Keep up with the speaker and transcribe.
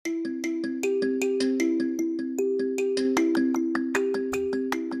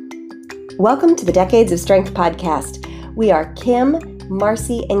Welcome to the Decades of Strength podcast. We are Kim,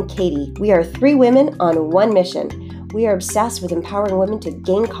 Marcy, and Katie. We are three women on one mission. We are obsessed with empowering women to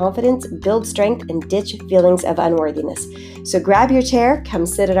gain confidence, build strength, and ditch feelings of unworthiness. So grab your chair, come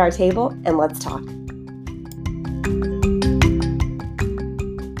sit at our table, and let's talk.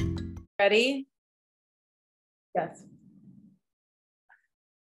 Ready? Yes.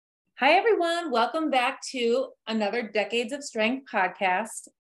 Hi, everyone. Welcome back to another Decades of Strength podcast.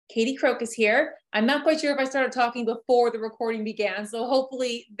 Katie Crocus here. I'm not quite sure if I started talking before the recording began, so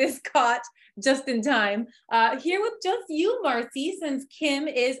hopefully this caught just in time. Here with just you, Marcy, since Kim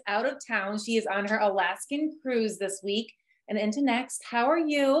is out of town. She is on her Alaskan cruise this week and into next. How are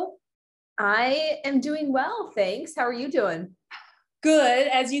you? I am doing well, thanks. How are you doing? Good.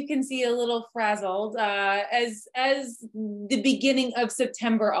 As you can see, a little frazzled, as the beginning of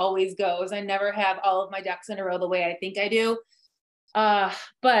September always goes. I never have all of my ducks in a row the way I think I do. Well,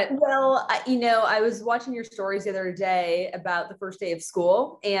 I was watching your stories the other day about the first day of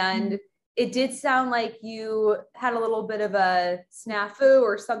school, and it did sound like you had a little bit of a snafu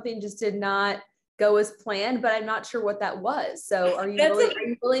or something just did not go as planned, but I'm not sure what that was. So are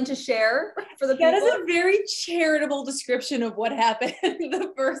you willing to share for the people? That is a very charitable description of what happened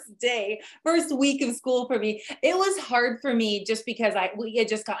the first week of school for me. It was hard for me just because we had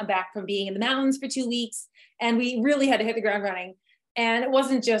just gotten back from being in the mountains for 2 weeks and we really had to hit the ground running. And it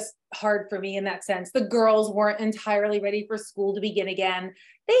wasn't just hard for me in that sense. The girls weren't entirely ready for school to begin again.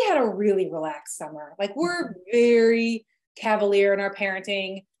 They had a really relaxed summer. Like, we're very cavalier in our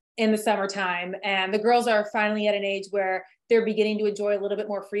parenting in the summertime. And the girls are finally at an age where they're beginning to enjoy a little bit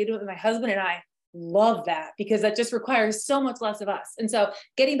more freedom. And my husband and I love that because that just requires so much less of us. And so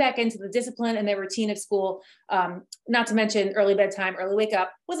getting back into the discipline and their routine of school, not to mention early bedtime, early wake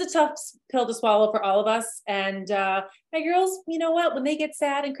up, was a tough pill to swallow for all of us. And my girls, you know what, when they get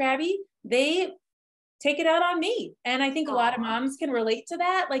sad and crabby, they take it out on me. And I think a lot of moms can relate to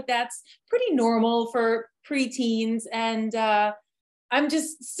that. Like, that's pretty normal for preteens. And I'm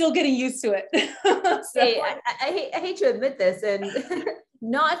just still getting used to it. Hey, I hate to admit this, and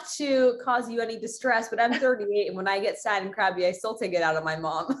not to cause you any distress, but I'm 38, and when I get sad and crabby, I still take it out on my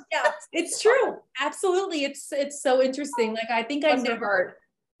mom. Yeah, it's true. Absolutely. It's so interesting. Like, I think I never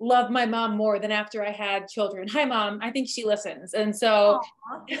loved my mom more than after I had children. Hi, Mom. I think she listens. And so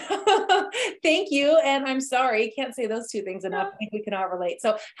thank you. And I'm sorry. Can't say those two things enough. I think we can all relate.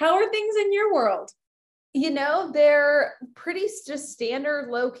 So how are things in your world? They're pretty just standard,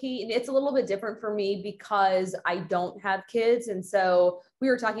 low key. And it's a little bit different for me because I don't have kids. And so we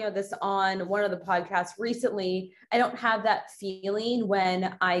were talking about this on one of the podcasts recently. I don't have that feeling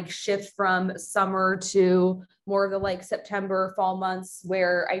when I shift from summer to more of the like September, fall months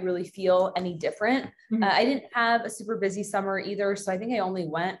where I really feel any different. Mm-hmm. I didn't have a super busy summer either. So I think I only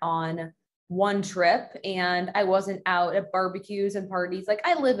went on one trip and I wasn't out at barbecues and parties. Like,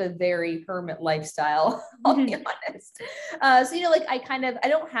 I live a very hermit lifestyle, I'll be honest. I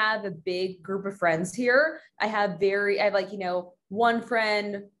don't have a big group of friends here. I have one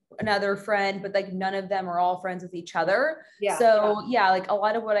friend, another friend, but like none of them are all friends with each other. Like a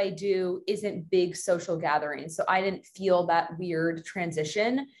lot of what I do isn't big social gatherings. So I didn't feel that weird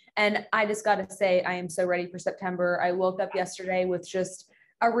transition. And I just got to say, I am so ready for September. I woke up yesterday with just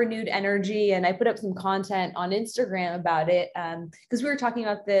a renewed energy. And I put up some content on Instagram about it because we were talking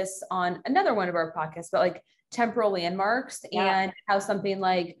about this on another one of our podcasts about like temporal landmarks and how something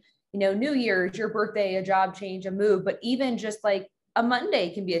like, New Year's, your birthday, a job change, a move, but even just like a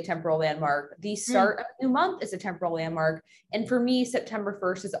Monday can be a temporal landmark. The start of a new month is a temporal landmark. And for me, September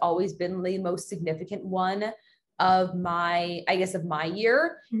 1st has always been the most significant one of my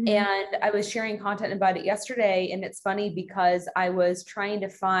year. Mm-hmm. And I was sharing content about it yesterday. And it's funny because I was trying to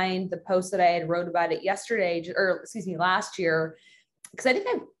find the post that I had wrote about it last year. Because I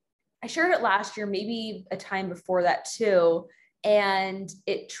think I shared it last year, maybe a time before that too. And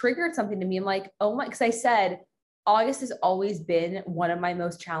it triggered something to me. I'm like, oh my, because I said, August has always been one of my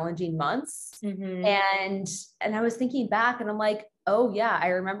most challenging months. Mm-hmm. And I was thinking back and I'm like, oh yeah, I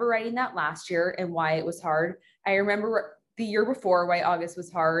remember writing that last year and why it was hard. I remember the year before why August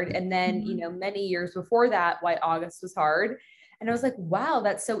was hard. And then, many years before that, why August was hard. And I was like, wow,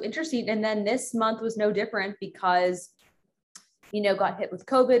 that's so interesting. And then this month was no different because, got hit with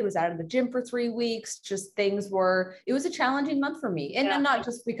COVID, was out of the gym for 3 weeks. Just it was a challenging month for me. And not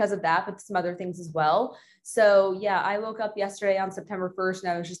just because of that, but some other things as well. So yeah, I woke up yesterday on September 1st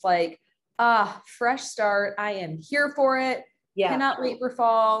and I was just like, fresh start. I am here for it. Yeah. Cannot wait for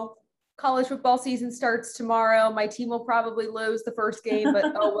fall. college football season starts tomorrow. My team will probably lose the first game, but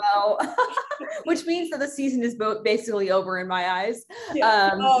oh well, which means that the season is basically over in my eyes.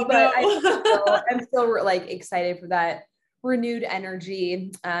 Yeah. But I'm still like excited for that renewed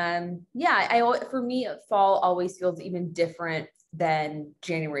energy. For me, fall always feels even different than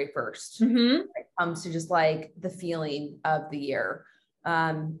January 1st. When it comes to just like the feeling of the year.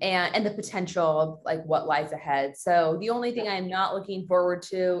 And the potential of like what lies ahead. So the only thing I'm not looking forward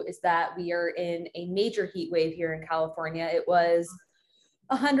to is that we are in a major heat wave here in California. It was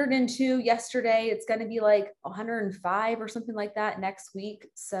 102 yesterday. It's going to be like 105 or something like that next week.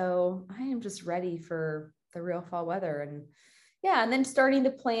 So I am just ready for the real fall weather. And then starting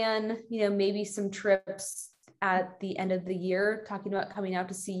to plan, maybe some trips at the end of the year, talking about coming out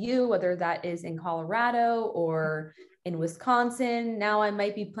to see you, whether that is in Colorado or in Wisconsin. Now I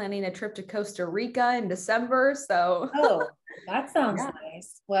might be planning a trip to Costa Rica in December. So that sounds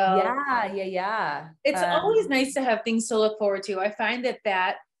nice. Well, yeah. It's always nice to have things to look forward to. I find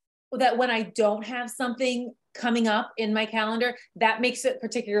that when I don't have something coming up in my calendar, that makes it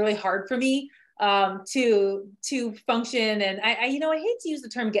particularly hard for me to function. And I hate to use the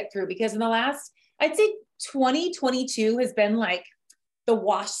term get through, because in the last, I'd say 2022 has been like the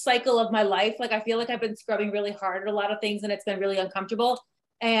wash cycle of my life. Like, I feel like I've been scrubbing really hard at a lot of things, and it's been really uncomfortable.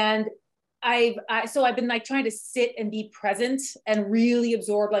 And so I've been like trying to sit and be present and really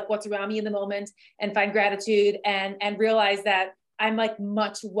absorb like what's around me in the moment, and find gratitude, and realize that I'm like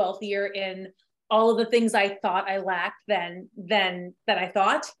much wealthier in all of the things I thought I lacked than I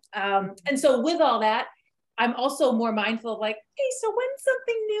thought. And so with all that, I'm also more mindful of like, hey, so when's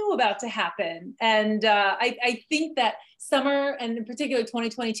something new about to happen? And I think that summer, and in particular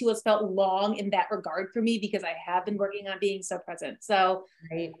 2022, has felt long in that regard for me, because I have been working on being so present. So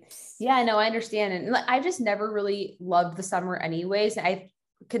right. Yeah, no, I understand. And I just never really loved the summer anyways. I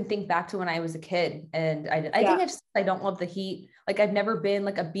can think back to when I was a kid, and I think I don't love the heat. Like, I've never been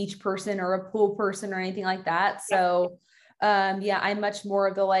like a beach person or a pool person or anything like that. So I'm much more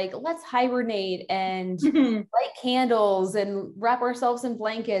of the like, let's hibernate and light candles and wrap ourselves in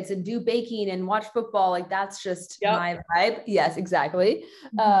blankets and do baking and watch football. Like, that's just my vibe. Yes, exactly.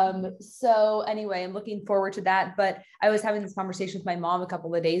 So anyway, I'm looking forward to that. But I was having this conversation with my mom a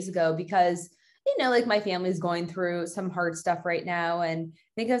couple of days ago, because like my family's going through some hard stuff right now. And I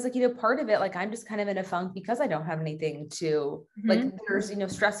think I was like, part of it, like, I'm just kind of in a funk because I don't have anything to like, there's,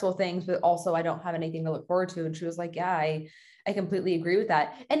 stressful things, but also I don't have anything to look forward to. And she was like, yeah, I completely agree with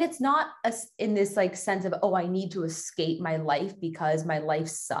that. And it's not in this like sense of, I need to escape my life because my life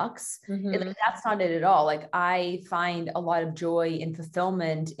sucks. That's not it at all. Like, I find a lot of joy and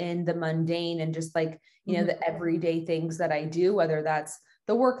fulfillment in the mundane, and just like, the everyday things that I do, whether that's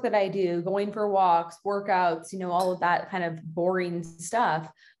the work that I do, going for walks, workouts, all of that kind of boring stuff.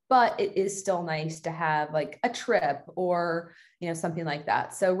 But it is still nice to have like a trip or, something like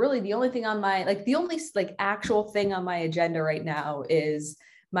that. So really the only thing on my, like the only like actual thing on my agenda right now is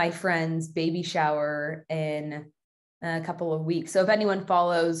my friend's baby shower in a couple of weeks. So if anyone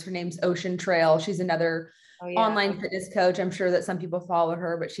follows, her name's Ocean Trail. She's another online fitness coach. I'm sure that some people follow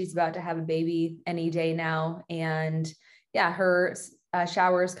her, but she's about to have a baby any day now. And her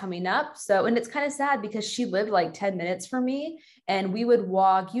shower is coming up. So, and it's kind of sad because she lived like 10 minutes from me, and we would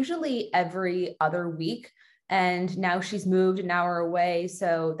walk usually every other week. And now she's moved an hour away.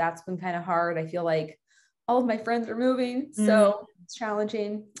 So that's been kind of hard. I feel like all of my friends are moving. So it's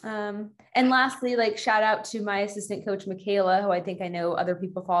challenging. And lastly, like, shout out to my assistant coach, Michaela, who I think I know other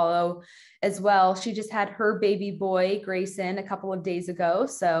people follow as well. She just had her baby boy, Grayson, a couple of days ago.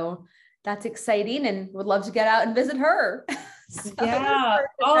 So that's exciting, and would love to get out and visit her. So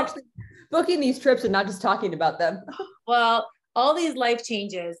actually booking these trips and not just talking about them. Well, all these life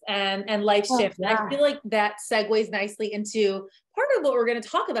changes and life shifts. And I feel like that segues nicely into part of what we're going to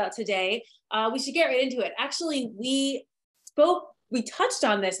talk about today. We should get right into it. Actually, we touched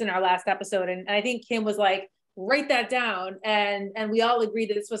on this in our last episode, and I think Kim was like, write that down. And we all agreed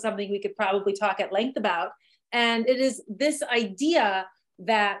that this was something we could probably talk at length about. And it is this idea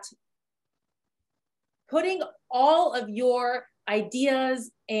that putting all of your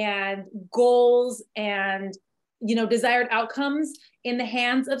ideas and goals and, desired outcomes in the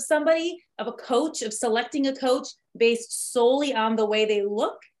hands of somebody, of a coach, of selecting a coach based solely on the way they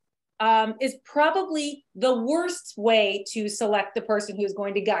look, is probably the worst way to select the person who's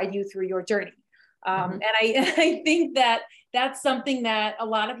going to guide you through your journey. And I think that that's something that a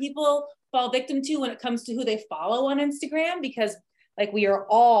lot of people fall victim to when it comes to who they follow on Instagram, because like, we are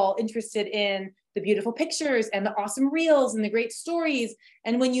all interested in the beautiful pictures and the awesome reels and the great stories.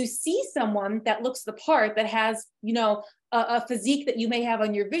 And when you see someone that looks the part, that has, you know, a physique that you may have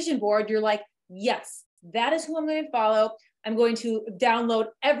on your vision board, you're like, yes, that is who I'm going to follow. I'm going to download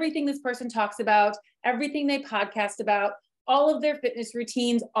everything this person talks about, everything they podcast about, all of their fitness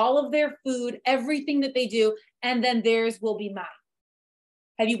routines, all of their food, everything that they do. And then theirs will be mine.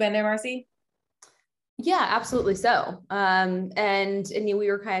 Have you been there, Marcy? Yeah, absolutely so. And we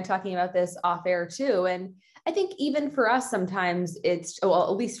were kind of talking about this off air too. And I think even for us, sometimes it's, well,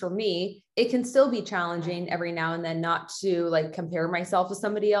 at least for me, it can still be challenging every now and then not to like compare myself to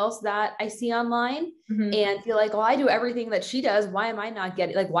somebody else that I see online and feel like, well, I do everything that she does. Why am I not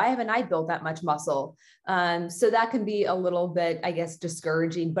getting, like, why haven't I built that much muscle? So that can be a little bit, I guess,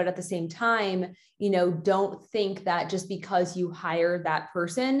 discouraging, but at the same time, you know, don't think that just because you hire that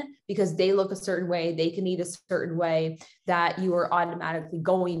person, because they look a certain way, they can eat a certain way, that you are automatically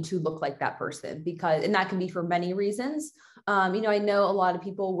going to look like that person, because, and that can be for many reasons. You know, I know a lot of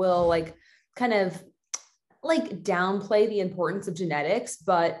people will like kind of like downplay the importance of genetics,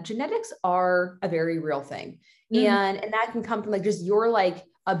 but genetics are a very real thing. And that can come from like just your like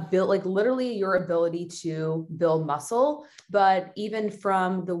like literally your ability to build muscle, but even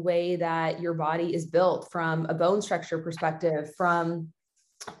from the way that your body is built, from a bone structure perspective, from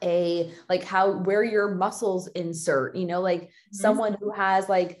a like how, where your muscles insert, you know, like someone who has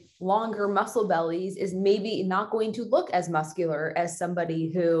like longer muscle bellies is maybe not going to look as muscular as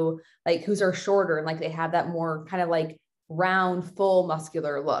somebody who like, who's are shorter and like they have that more kind of like round, full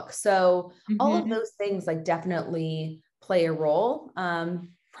muscular look. So all of those things like definitely play a role.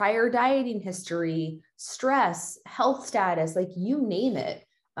 Prior dieting history, stress, health status, like you name it.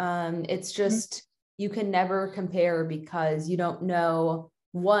 It's just, you can never compare because you don't know,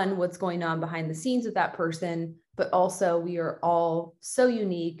 one, what's going on behind the scenes with that person, but also we are all so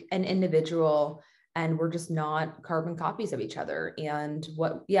unique and individual, and we're just not carbon copies of each other. And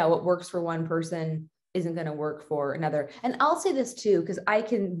what works for one person isn't going to work for another. And I'll say this too, because I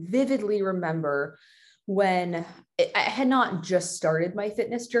can vividly remember when I had not just started my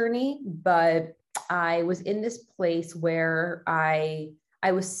fitness journey, but I was in this place where I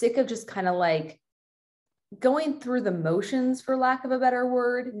was sick of just kind of like going through the motions, for lack of a better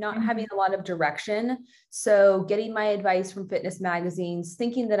word, not having a lot of direction. So getting my advice from fitness magazines,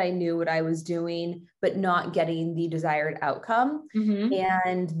 thinking that I knew what I was doing, but not getting the desired outcome.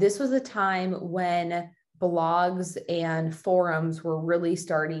 And this was a time when blogs and forums were really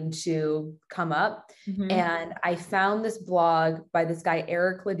starting to come up. And I found this blog by this guy,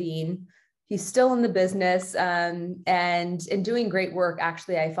 Eric Ladine. He's still in the business and doing great work.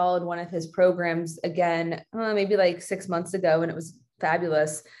 Actually, I followed one of his programs again, maybe like 6 months ago, and it was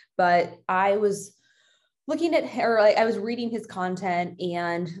fabulous. But I was looking at, or like I was reading his content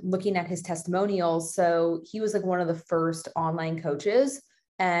and looking at his testimonials. So he was like one of the first online coaches.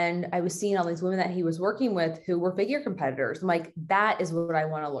 And I was seeing all these women that he was working with who were figure competitors. I'm like, that is what I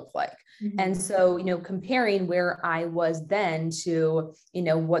want to look like. And so, you know, comparing where I was then to, you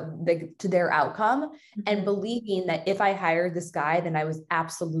know, to their outcome, and believing that if I hired this guy, then I was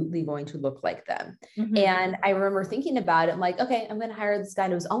absolutely going to look like them. And I remember thinking about it. I'm like, okay, I'm going to hire this guy.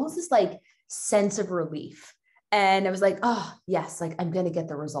 And it was almost this like sense of relief. And I was like, oh yes, like I'm going to get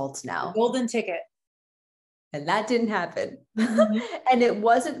the results now. Golden ticket. And that didn't happen. And it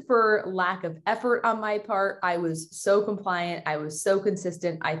wasn't for lack of effort on my part. I was so compliant. I was so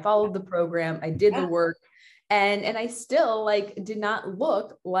consistent. I followed the program. I did the work. And I still like did not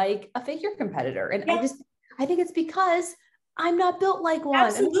look like a figure competitor. And I think it's because I'm not built like one.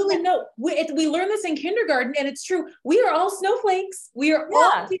 Absolutely. No, we learned this in kindergarten, and it's true. We are all snowflakes. We are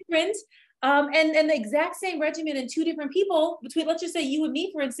all different. And the exact same regimen in two different people, between, let's just say you and me,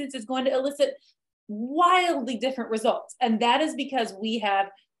 for instance, is going to elicit wildly different results. And that is because we have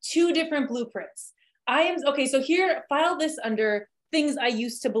two different blueprints. Okay, so here, file this under things I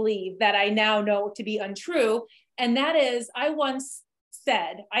used to believe that I now know to be untrue. And that is, I've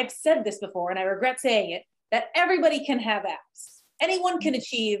said this before, and I regret saying it, that everybody can have abs. Anyone can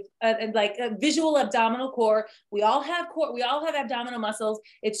achieve a visual abdominal core. We all have abdominal muscles.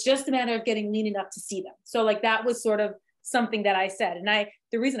 It's just a matter of getting lean enough to see them. So like that was sort of something that I said. And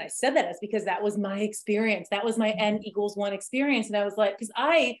the reason I said that is because that was my experience. That was my N=1 experience. And I was like, because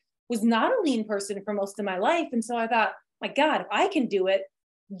I was not a lean person for most of my life. And so I thought, my God, if I can do it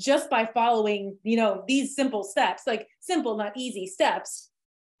just by following, you know, these simple steps, like simple, not easy steps,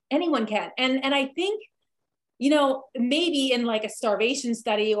 anyone can. And I think, you know, maybe in like a starvation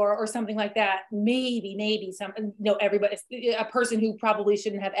study or something like that, maybe some, you know, a person who probably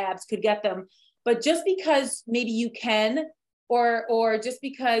shouldn't have abs could get them. But just because maybe you can, or just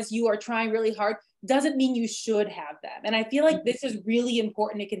because you are trying really hard doesn't mean you should have them. And I feel like this is really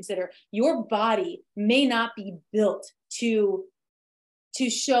important to consider. Your body may not be built to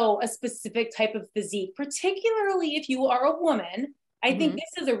show a specific type of physique, particularly if you are a woman. I think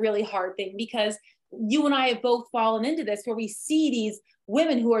this is a really hard thing, because you and I have both fallen into this, where we see these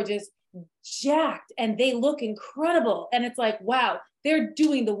women who are just jacked and they look incredible. And it's like, wow, they're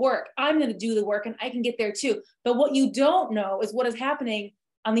doing the work. I'm going to do the work and I can get there too. But what you don't know is what is happening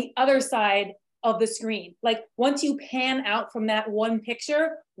on the other side of the screen. Like, once you pan out from that one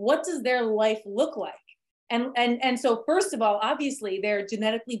picture, what does their life look like? And so first of all, obviously they're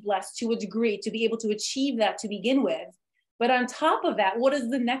genetically blessed to a degree to be able to achieve that to begin with. But on top of that, what is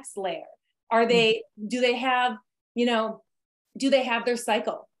the next layer? Do they have their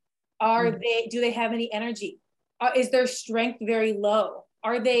cycle? Do they have any energy? Is their strength very low?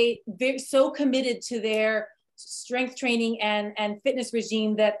 Are they so committed to their strength training and fitness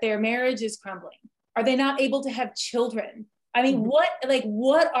regime that their marriage is crumbling? Are they not able to have children? I mean, what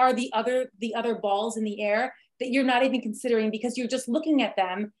are the other balls in the air that you're not even considering, because you're just looking at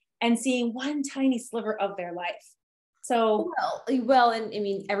them and seeing one tiny sliver of their life? So well, and I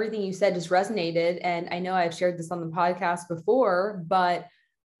mean, everything you said just resonated. And I know I've shared this on the podcast before, but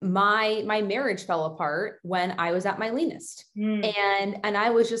my marriage fell apart when I was at my leanest. And I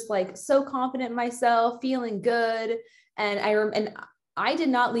was just like so confident in myself, feeling good. And I did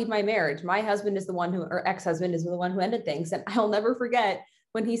not leave my marriage. My husband is the one or ex-husband is the one who ended things. And I'll never forget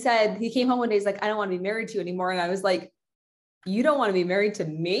when he said, he came home one day, he's like, I don't want to be married to you anymore. And I was like, you don't want to be married to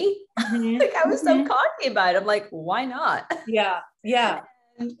me? Like, I was so cocky about it. I'm like, why not? Yeah.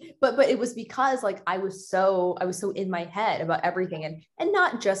 But it was because like, I was so in my head about everything, and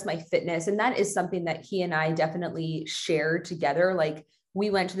not just my fitness. And that is something that he and I definitely shared together. Like, we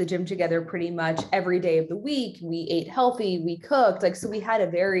went to the gym together pretty much every day of the week. We ate healthy, we cooked, like, so we had a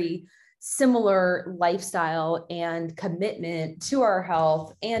very similar lifestyle and commitment to our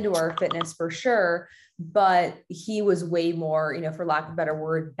health and to our fitness for sure. But he was way more, for lack of a better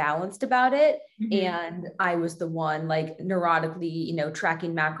word, balanced about it. And I was the one like neurotically,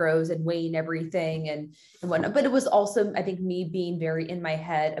 tracking macros and weighing everything and whatnot. But it was also, I think, me being very in my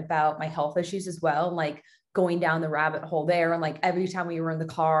head about my health issues as well. And like going down the rabbit hole there. And like every time we were in the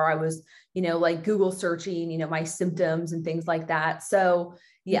car, I was, like Google searching, my symptoms and things like that. So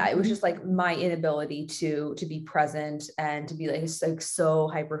yeah, it was just like my inability to be present and to be like so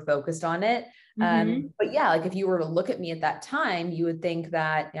hyper focused on it. But yeah, like if you were to look at me at that time, you would think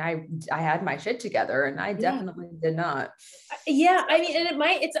that I had my shit together, and I definitely did not. Yeah. I mean, and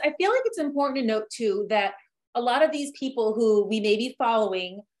I feel like it's important to note too, that a lot of these people who we may be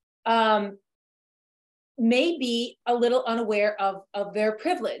following, may be a little unaware of their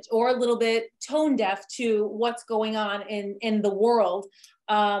privilege, or a little bit tone deaf to what's going on in the world.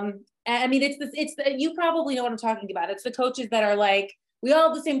 I mean, you probably know what I'm talking about. It's the coaches that are like, we all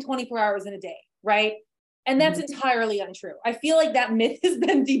have the same 24 hours in a day, right? And that's entirely untrue. I feel like that myth has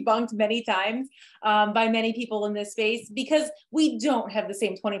been debunked many times by many people in this space, because we don't have the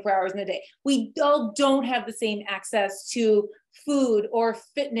same 24 hours in a day. We all don't have the same access to food or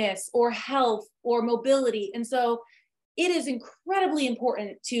fitness or health or mobility. And so it is incredibly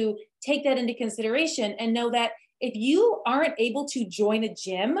important to take that into consideration and know that if you aren't able to join a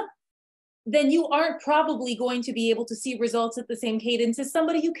gym, then you aren't probably going to be able to see results at the same cadence as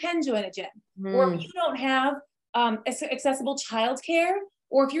somebody who can join a gym. Or if you don't have accessible childcare,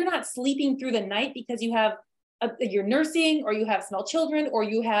 or if you're not sleeping through the night because you're nursing, or you have small children, or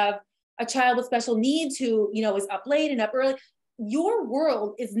you have a child with special needs who, is up late and up early, your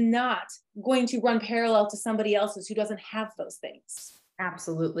world is not going to run parallel to somebody else's who doesn't have those things.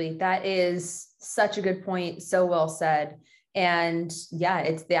 Absolutely. That is such a good point. So well said. And yeah,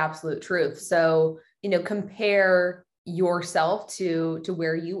 it's the absolute truth. So, compare yourself to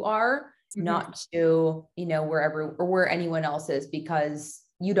where you are, not to, where anyone else is, because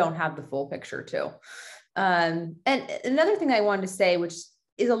you don't have the full picture too. And another thing I wanted to say, which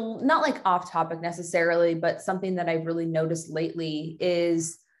is not like off topic necessarily, but something that I've really noticed lately,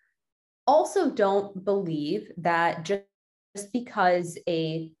 is also don't believe that just because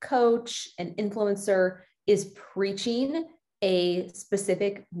a coach, an influencer is preaching a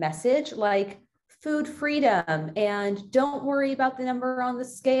specific message like food freedom and don't worry about the number on the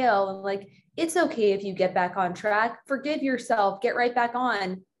scale, and like, it's okay if you get back on track, forgive yourself, get right back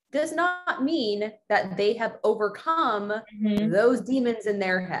on, does not mean that they have overcome those demons in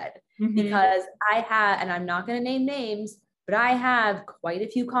their head. Because and I'm not going to name names, but I have quite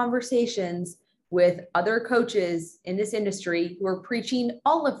a few conversations with other coaches in this industry who are preaching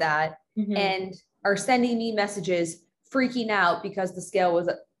all of that and are sending me messages freaking out because the scale was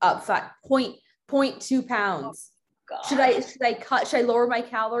up 0.2 pounds. God. Should I lower my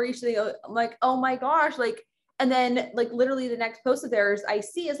calories? I'm like, oh my gosh. Like, and then like literally the next post of theirs I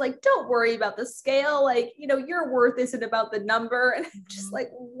see is like, don't worry about the scale. Like, your worth isn't about the number. And I'm just like,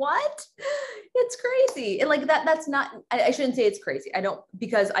 what? It's crazy. And like that's not, I shouldn't say it's crazy. I don't,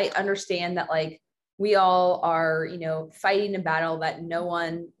 because I understand that like we all are, fighting a battle that no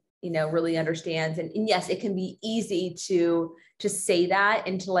one, really understands. And yes, it can be easy to say that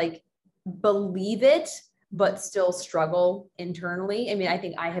and to like believe it, but still struggle internally. I mean, I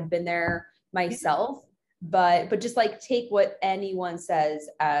think I have been there myself, but just like take what anyone says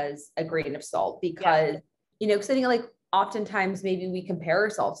as a grain of salt, because, because I think like oftentimes maybe we compare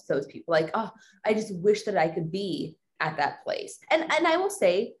ourselves to those people like, oh, I just wish that I could be at that place. And I will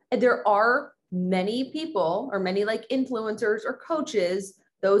say there are many people or many like influencers or coaches,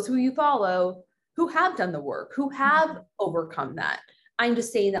 those who you follow, who have done the work, who have overcome that. I'm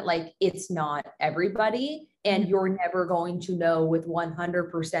just saying that like, it's not everybody, and you're never going to know with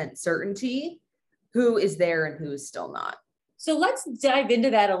 100% certainty who is there and who is still not. So let's dive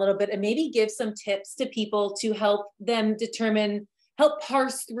into that a little bit and maybe give some tips to people to help them help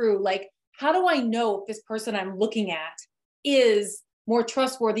parse through, like, how do I know if this person I'm looking at is more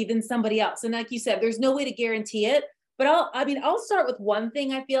trustworthy than somebody else? And like you said, there's no way to guarantee it, but I'll start with one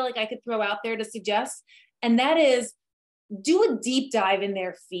thing I feel like I could throw out there to suggest, and that is do a deep dive in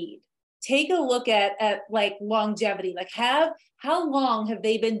their feed. Take a look at like longevity, like how long have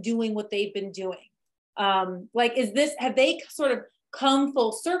they been doing what they've been doing? Like, have they sort of come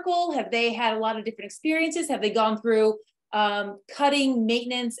full circle? Have they had a lot of different experiences? Have they gone through cutting,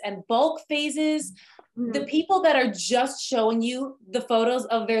 maintenance, and bulk phases? Mm-hmm. The people that are just showing you the photos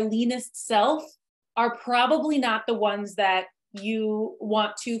of their leanest self are probably not the ones that you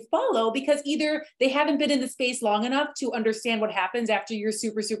want to follow, because either they haven't been in the space long enough to understand what happens after you're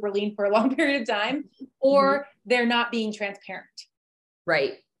super, super lean for a long period of time, or they're not being transparent.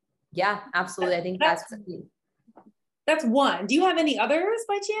 Right. Yeah, absolutely. I think that's one. Do you have any others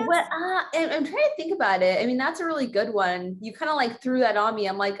by chance? Well, I'm trying to think about it. I mean, that's a really good one. You kind of like threw that on me.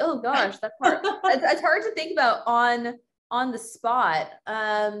 I'm like, oh gosh, that's hard. It's hard to think about on the spot.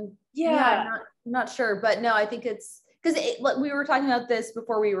 I'm not sure, but no, I think it's because we were talking about this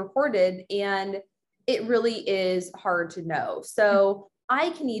before we recorded, and it really is hard to know. So I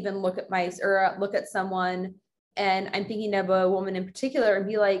can even look at someone, and I'm thinking of a woman in particular and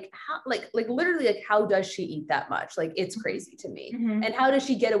be like, how, like literally, like, how does she eat that much? Like, it's crazy to me. Mm-hmm. And how does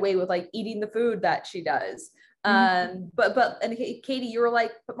she get away with like eating the food that she does? Mm-hmm. And Katie, you were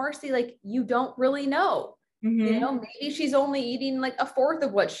like, but Marcy, like, you don't really know. Mm-hmm. Maybe she's only eating like a fourth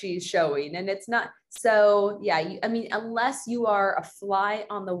of what she's showing, and it's not. So yeah, unless you are a fly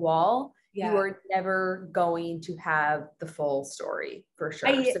on the wall, you are never going to have the full story for sure.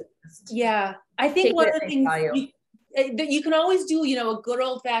 I think one of the things you can always do, a good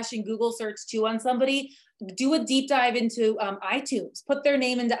old fashioned Google search too on somebody. Do a deep dive into iTunes, put their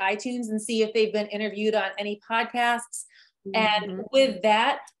name into iTunes and see if they've been interviewed on any podcasts. Mm-hmm. And with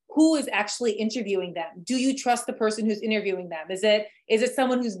that, who is actually interviewing them? Do you trust the person who's interviewing them? Is it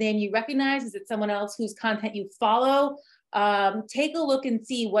someone whose name you recognize? Is it someone else whose content you follow? Take a look and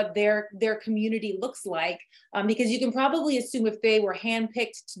see what their community looks like, because you can probably assume if they were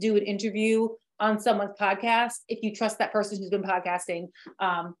handpicked to do an interview on someone's podcast, if you trust that person who's been podcasting,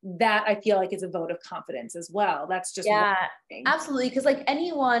 that I feel like is a vote of confidence as well. That's just absolutely, because like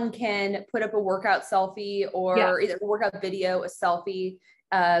anyone can put up a workout selfie or either a workout video, a selfie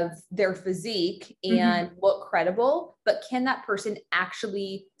of their physique and look credible, but can that person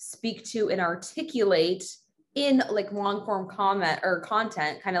actually speak to and articulate in like long form comment or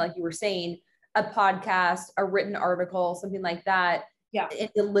content, kind of like you were saying, a podcast, a written article, something like that, and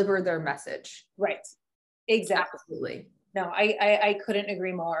deliver their message? Right. Exactly. Absolutely. No, I couldn't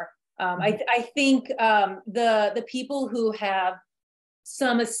agree more. I think the people who have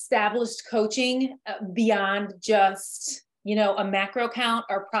some established coaching beyond just, a macro count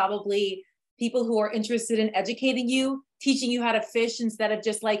are probably people who are interested in educating you, teaching you how to fish instead of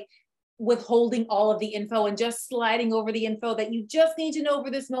just like withholding all of the info and just sliding over the info that you just need to know for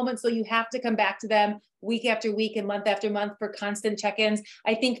this moment. So you have to come back to them week after week and month after month for constant check-ins.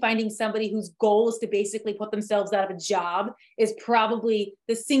 I think finding somebody whose goal is to basically put themselves out of a job is probably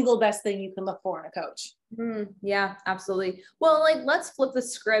the single best thing you can look for in a coach. Yeah, absolutely. Well, like, let's flip the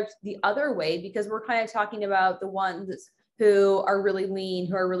script the other way, because we're kind of talking about the ones who are really lean,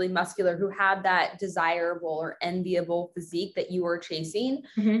 who are really muscular, who have that desirable or enviable physique that you are chasing.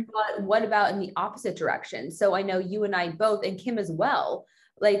 Mm-hmm. But what about in the opposite direction? So I know you and I both, and Kim as well,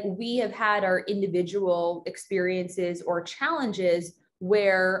 like we have had our individual experiences or challenges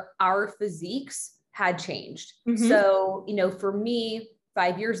where our physiques had changed. Mm-hmm. So, for me,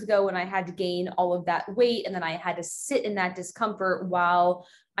 5 years ago when I had to gain all of that weight and then I had to sit in that discomfort while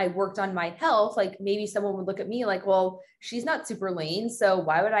I worked on my health, like maybe someone would look at me like, well, she's not super lean, so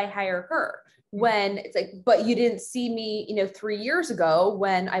why would I hire her? When it's like, but you didn't see me, 3 years ago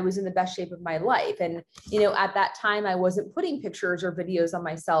when I was in the best shape of my life. And, at that time, I wasn't putting pictures or videos on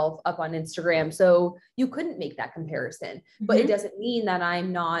myself up on Instagram. So you couldn't make that comparison, Mm-hmm. but it doesn't mean that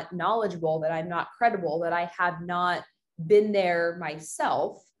I'm not knowledgeable, that I'm not credible, that I have not been there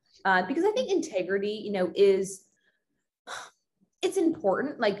myself. Because I think integrity, it's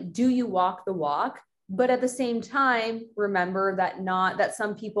important. Like, do you walk the walk? But at the same time, remember that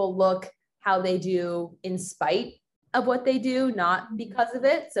some people look how they do in spite of what they do, not because of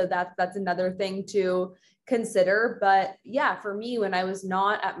it. So that's another thing to consider. But yeah, for me, when I was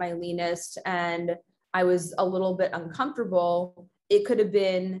not at my leanest and I was a little bit uncomfortable, it could have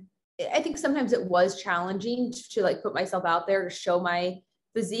been, I think sometimes it was challenging to like put myself out there to show my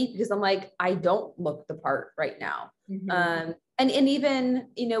physique, because I'm like, I don't look the part right now. Mm-hmm. And even,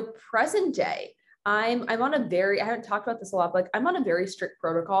 present day, I'm on a very, I haven't talked about this a lot, but like I'm on a very strict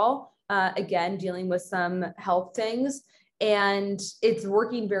protocol, again, dealing with some health things, and it's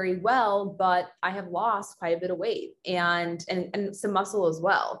working very well, but I have lost quite a bit of weight and some muscle as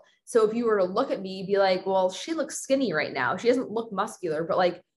well. So if you were to look at me, you'd be like, well, she looks skinny right now. She doesn't look muscular, but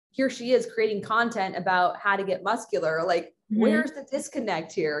like, here she is creating content about how to get muscular. Like, where's the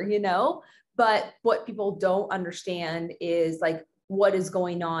disconnect here, But what people don't understand is like, what is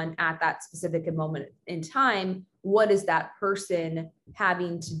going on at that specific moment in time? What is that person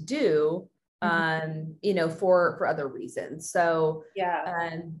having to do, for other reasons? So,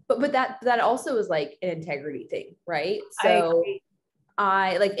 yeah. But that also is like an integrity thing, right? So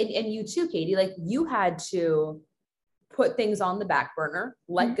I like, and you too, Katie, like you had to put things on the back burner,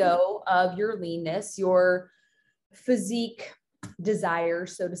 let go of your leanness, your physique desire,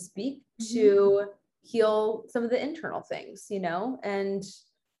 so to speak, to heal some of the internal things, and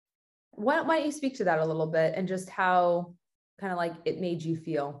why don't you speak to that a little bit and just how kind of like it made you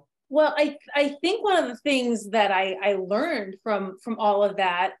feel? Well, I think one of the things that I learned from all of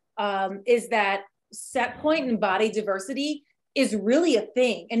that is that set point and body diversity is really a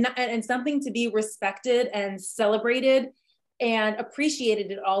thing, and something to be respected and celebrated and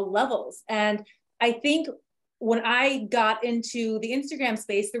appreciated at all levels. And I think when I got into the Instagram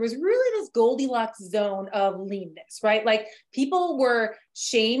space, there was really this Goldilocks zone of leanness, right? Like people were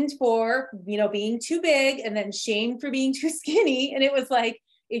shamed for, being too big, and then shamed for being too skinny. And it was like,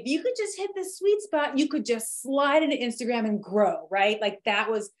 if you could just hit the sweet spot, you could just slide into Instagram and grow, right? Like that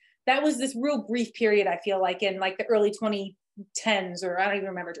was this real brief period, I feel like, in like the early 2010s, or I don't even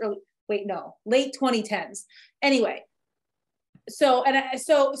remember, late 2010s. Anyway, so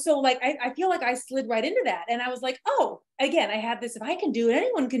like I feel like I slid right into that, and I was like, oh, again, I had this, if I can do it,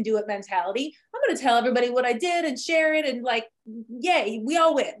 anyone can do it mentality. I'm going to tell everybody what I did and share it, and like, yay, we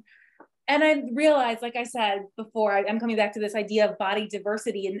all win. And I realized, like I said before, I'm coming back to this idea of body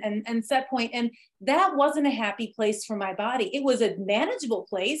diversity and set point, and that wasn't a happy place for my body. It was a manageable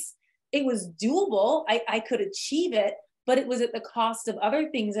place. It was doable. I could achieve it, but it was at the cost of other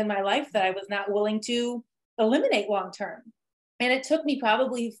things in my life that I was not willing to eliminate long term. And it took me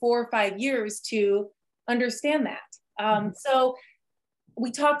probably 4 or 5 years to understand that. So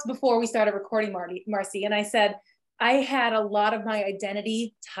we talked before we started recording, Marcy, and I said, I had a lot of my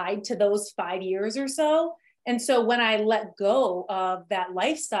identity tied to those 5 years or so. And so when I let go of that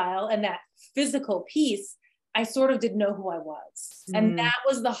lifestyle and that physical piece, I sort of didn't know who I was. And that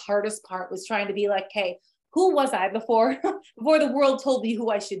was the hardest part, was trying to be like, hey, who was I before the world told me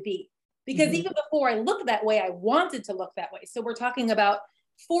who I should be? Because even before I looked that way, I wanted to look that way. So we're talking about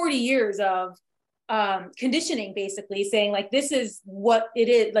 40 years of conditioning, basically saying like, this is what it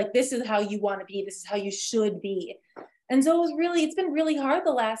is. Like, this is how you want to be. This is how you should be. And so it's been really hard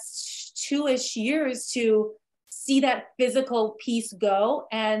the last 2-ish years to see that physical piece go.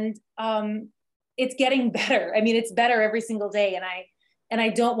 And it's getting better. I mean, it's better every single day. And I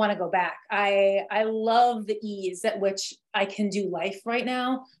don't want to go back. I love the ease at which I can do life right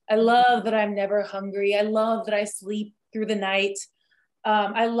now. I love that I'm never hungry. I love that I sleep through the night.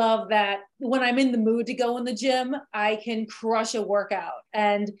 I love that when I'm in the mood to go in the gym, I can crush a workout.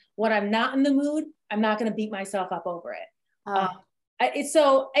 And when I'm not in the mood, I'm not going to beat myself up over it.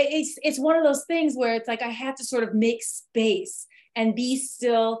 It's one of those things where it's like I had to sort of make space and be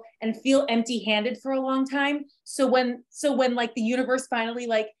still and feel empty-handed for a long time. So when like the universe finally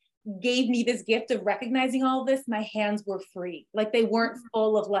like gave me this gift of recognizing all of this, my hands were free. Like they weren't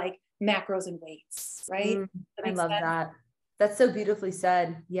full of like macros and weights, right? I love that. That's so beautifully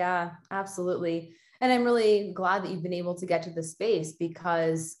said. Yeah, absolutely. And I'm really glad that you've been able to get to this space,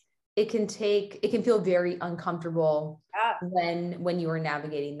 because it can feel very uncomfortable when you are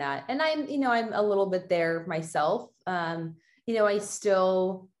navigating that. And I'm a little bit there myself. I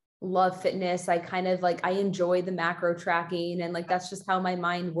still love fitness. I kind of like, I enjoy the macro tracking, and like, that's just how my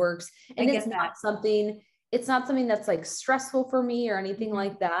mind works. And it's not something that's like stressful for me or anything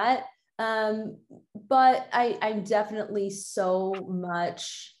like that. But I'm definitely so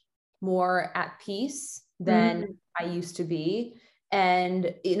much more at peace than I used to be.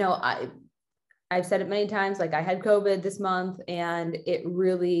 And, I've said it many times, like I had COVID this month, and it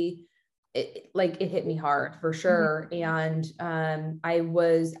really, it hit me hard for sure. And, I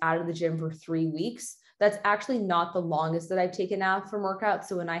was out of the gym for 3 weeks. That's actually not the longest that I've taken out from workouts.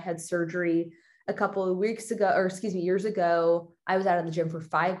 So when I had surgery a couple of years ago, I was out of the gym for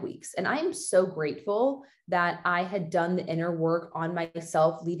 5 weeks. And I'm so grateful that I had done the inner work on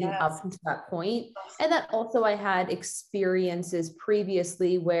myself leading up to that point. And that also I had experiences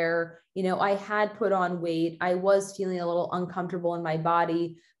previously where, I had put on weight. I was feeling a little uncomfortable in my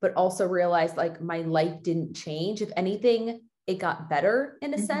body, but also realized like my life didn't change. If anything, it got better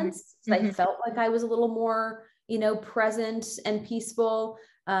in a sense. I felt like I was a little more, present and peaceful.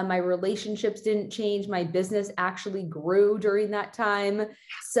 My relationships didn't change. My business actually grew during that time.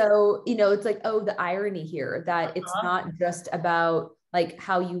 So, it's like, oh, the irony here that it's not just about like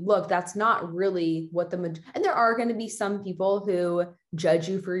how you look. That's not really what and there are going to be some people who judge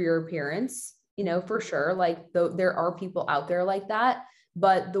you for your appearance, for sure. Like there are people out there like that,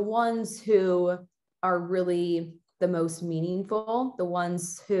 but the ones who are really the most meaningful, the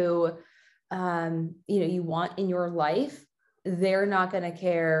ones who, you want in your life, they're not going to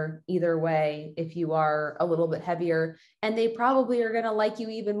care either way if you are a little bit heavier, and they probably are going to like you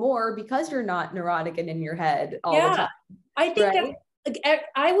even more because you're not neurotic and in your head all the time. I think that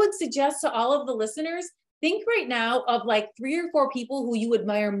I would suggest to all of the listeners, think right now of like 3 or 4 people who you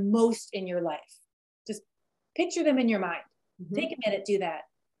admire most in your life. Just picture them in your mind. Take a minute, do that.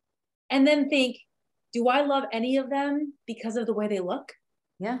 And then think, do I love any of them because of the way they look?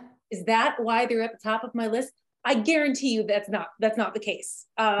 Yeah. Is that why they're at the top of my list? I guarantee you that's not the case.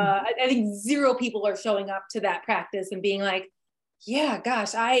 I think 0 people are showing up to that practice and being like, yeah,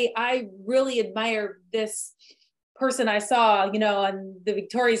 gosh, I really admire this person I saw, on the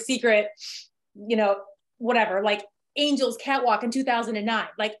Victoria's Secret, whatever, like Angel's Catwalk in 2009.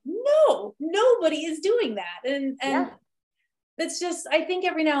 Like, no, nobody is doing that. And that's just, I think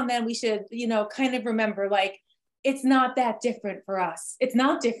every now and then we should, kind of remember, like, it's not that different for us. It's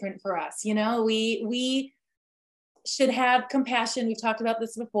not different for us. We should have compassion. We've talked about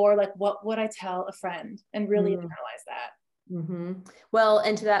this before. Like, what would I tell a friend? And really internalize that. Well,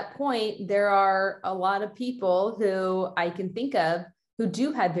 and to that point, there are a lot of people who I can think of who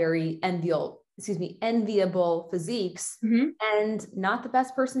do have very enviable physiques and not the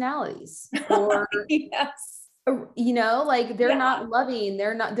best personalities, or, like they're not loving,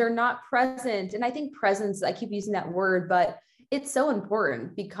 they're not present. And I think presence, I keep using that word, but it's so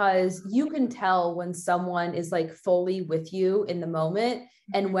important because you can tell when someone is like fully with you in the moment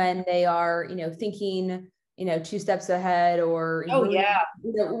and when they are, thinking, 2 steps ahead or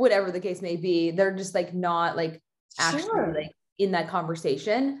whatever the case may be, they're just like not like actually like in that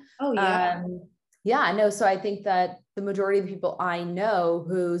conversation. So I think that the majority of the people I know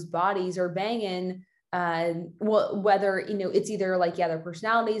whose bodies are banging, whether, it's either like, their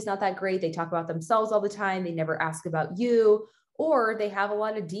personality is not that great. They talk about themselves all the time. They never ask about you, or they have a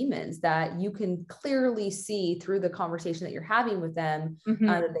lot of demons that you can clearly see through the conversation that you're having with them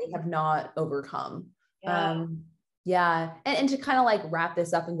that they have not overcome. And to kind of like wrap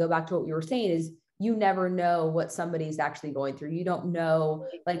this up and go back to what we were saying is, you never know what somebody's actually going through. You don't know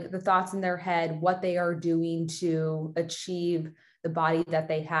like the thoughts in their head, what they are doing to achieve the body that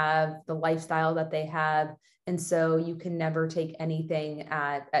they have, the lifestyle that they have. And so you can never take anything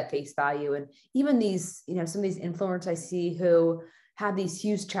at face value. And even these, some of these influencers I see who have these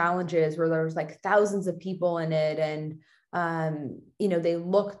huge challenges where there's like thousands of people in it, and, they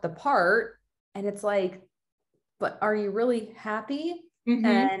look the part, and it's like, but are you really happy?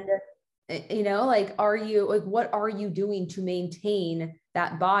 And, like, what are you doing to maintain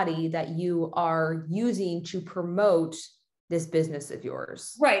that body that you are using to promote this business of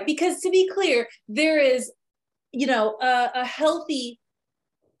yours? Right. Because to be clear, there is, a healthily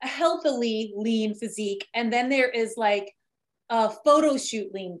lean physique. And then there is like a photo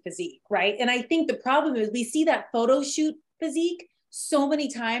shoot lean physique. Right. And I think the problem is we see that photo shoot physique so many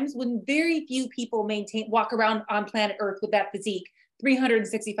times when very few people walk around on planet Earth with that physique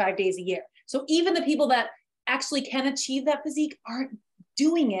 365 days a year. So even the people that actually can achieve that physique aren't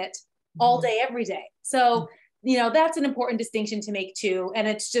doing it all day, every day. So, that's an important distinction to make too. And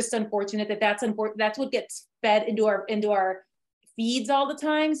it's just unfortunate that's important. That's what gets fed into our feeds all the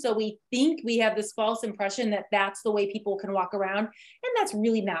time. So we think we have this false impression that that's the way people can walk around. And that's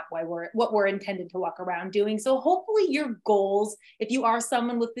really not what we're intended to walk around doing. So hopefully your goals, if you are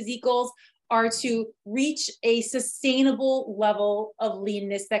someone with physique goals, are to reach a sustainable level of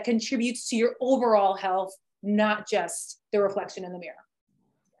leanness that contributes to your overall health, not just the reflection in the mirror.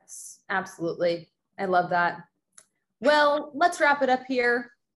 Yes, absolutely. I love that. Well, let's wrap it up here.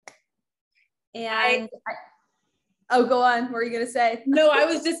 And go on. What were you going to say? No, I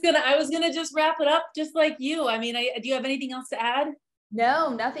was going to just wrap it up just like you. I mean, do you have anything else to add?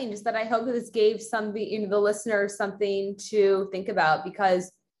 No, nothing. Just that I hope that this gave the listeners something to think about,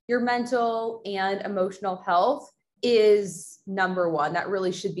 because your mental and emotional health is number one. That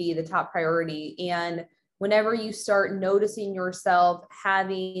really should be the top priority. And whenever you start noticing yourself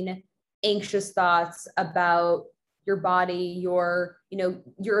having anxious thoughts about your body, your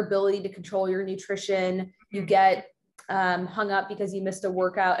ability to control your nutrition, you get hung up because you missed a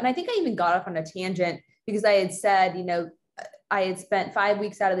workout. And I think I even got off on a tangent because I had said, I had spent 5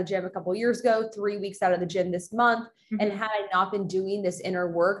 weeks out of the gym a couple of years ago, 3 weeks out of the gym this month. Mm-hmm. And had I not been doing this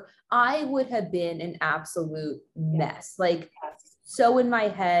inner work, I would have been an absolute mess. So in my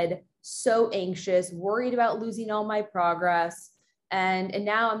head, so anxious, worried about losing all my progress. And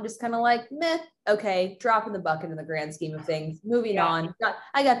now I'm just kind of like, meh, okay, dropping the bucket in the grand scheme of things, moving on.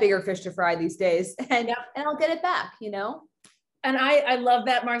 I got bigger fish to fry these days, and I'll get it back, And I love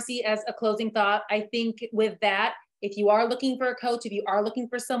that, Marcy, as a closing thought. I think with that, if you are looking for a coach, if you are looking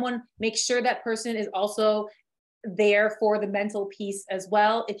for someone, make sure that person is also there for the mental piece as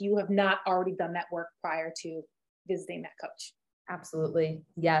well, if you have not already done that work prior to visiting that coach. Absolutely.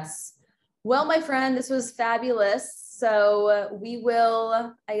 Yes. Well, my friend, this was fabulous. So we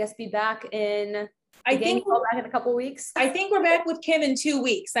will, I guess, be back in a couple of weeks. I think we're back with Kim in 2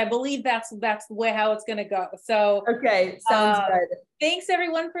 weeks. I believe that's the way how it's going to go. So okay, sounds good. Thanks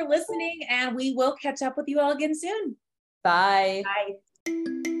everyone for listening, and we will catch up with you all again soon. Bye. Bye.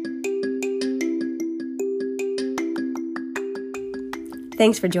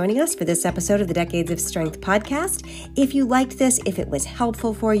 Thanks for joining us for this episode of the Decades of Strength podcast. If you liked this, if it was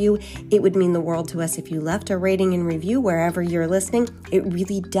helpful for you, it would mean the world to us if you left a rating and review wherever you're listening. It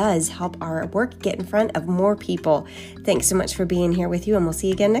really does help our work get in front of more people. Thanks so much for being here with you, and we'll see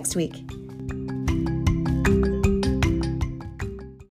you again next week.